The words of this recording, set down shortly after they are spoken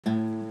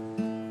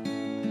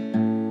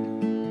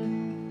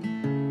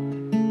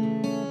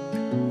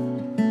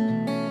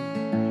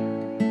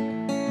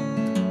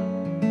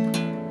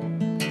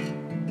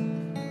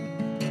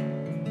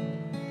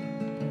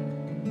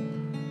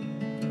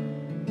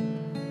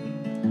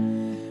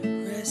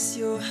Rest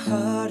your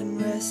heart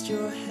and rest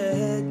your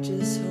head.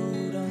 Just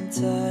hold on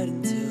tight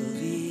until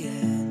the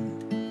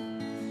end.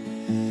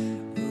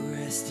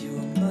 Rest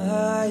your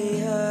mind.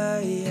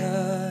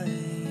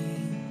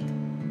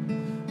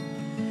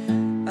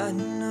 I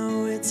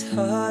know it's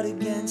hard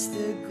against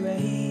the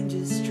grain.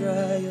 Just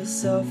dry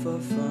yourself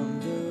off from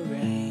the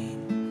rain.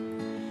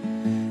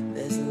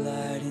 There's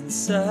light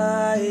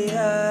inside,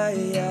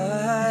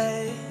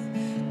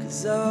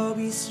 'cause I'll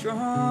be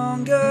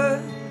stronger.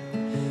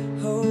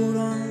 Hold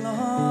on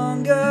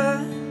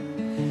longer.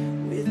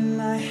 With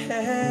my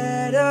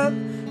head up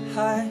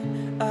high,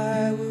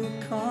 I will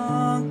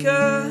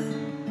conquer.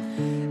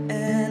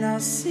 And I'll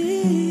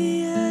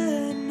see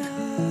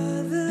another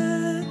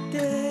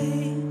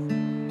day.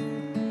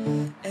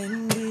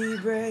 And be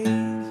brave.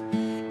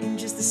 In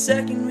just a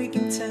second we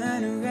can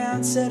turn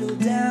around, settle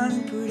down,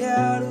 and put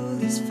out all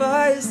these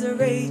fires that are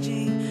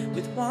raging.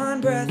 With one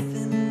breath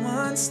and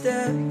one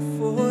step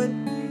forward.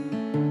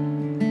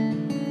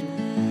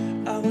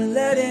 I won't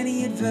let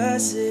any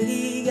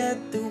adversity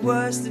get the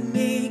worst of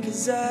me,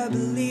 'cause I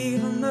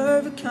believe I'm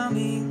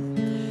overcoming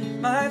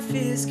my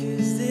fears,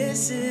 'cause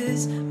this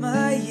is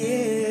my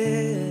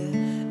year.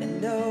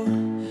 And oh,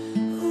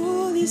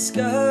 all these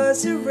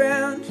scars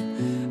around,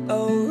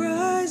 I'll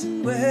rise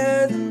and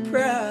wear them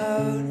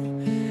proud.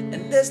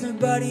 And there's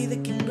nobody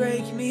that can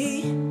break me,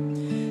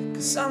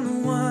 'cause I'm the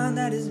one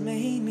that has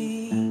made me.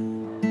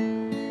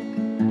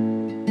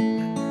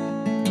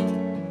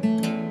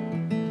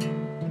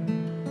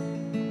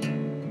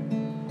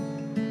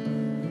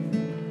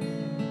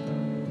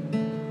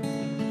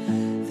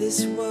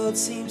 This world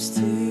seems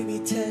to be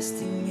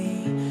testing me,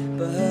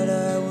 but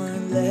I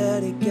won't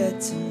let it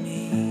get to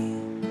me.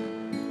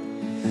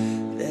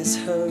 There's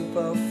hope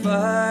I'll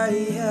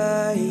find,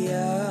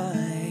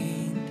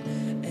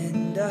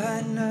 and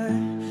I know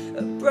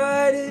a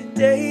brighter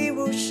day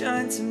will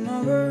shine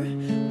tomorrow.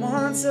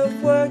 Once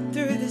I've worked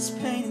through this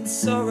pain and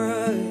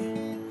sorrow,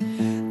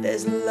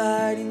 there's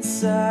light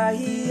inside,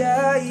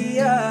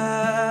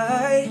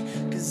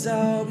 'cause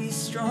I'll be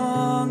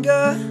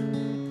stronger.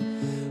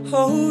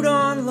 Hold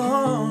on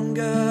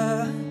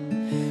longer.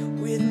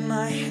 With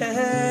my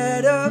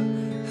head up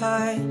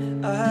high,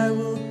 I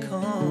will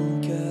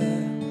conquer.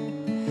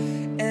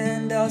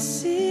 And I'll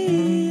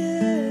see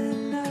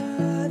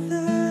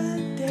another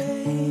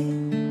day.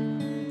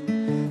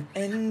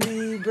 And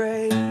be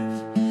brave.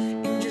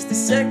 In just a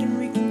second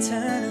we can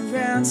turn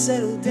around,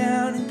 settle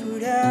down, and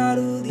put out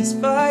all these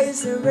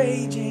fires that are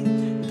raging.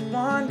 With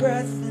one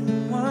breath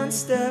and one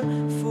step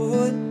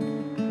forward.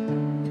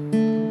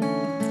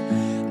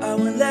 I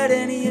won't let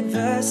any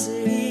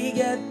adversity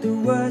get the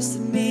worst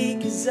of me,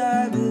 'cause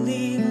I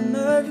believe I'm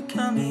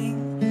overcoming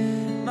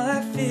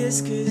my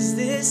fears, 'cause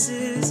this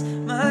is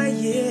my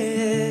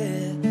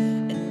year.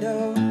 And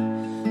oh,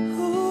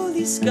 all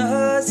these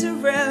scars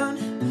around,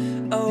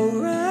 I'll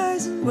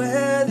rise and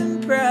wear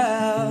them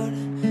proud.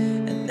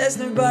 And there's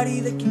nobody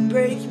that can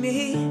break me,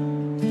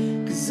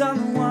 'cause I'm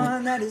the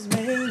one that has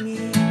made me.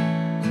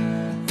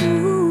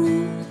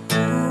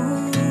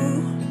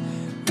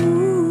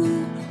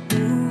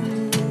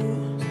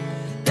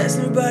 There's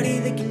nobody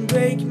that can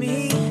break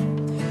me,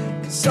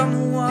 'cause I'm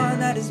the one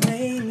that has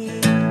made me.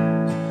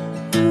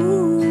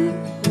 Ooh,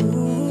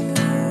 ooh,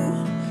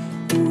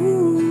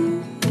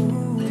 ooh,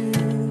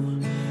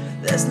 ooh.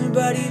 There's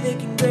nobody that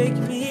can break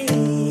me.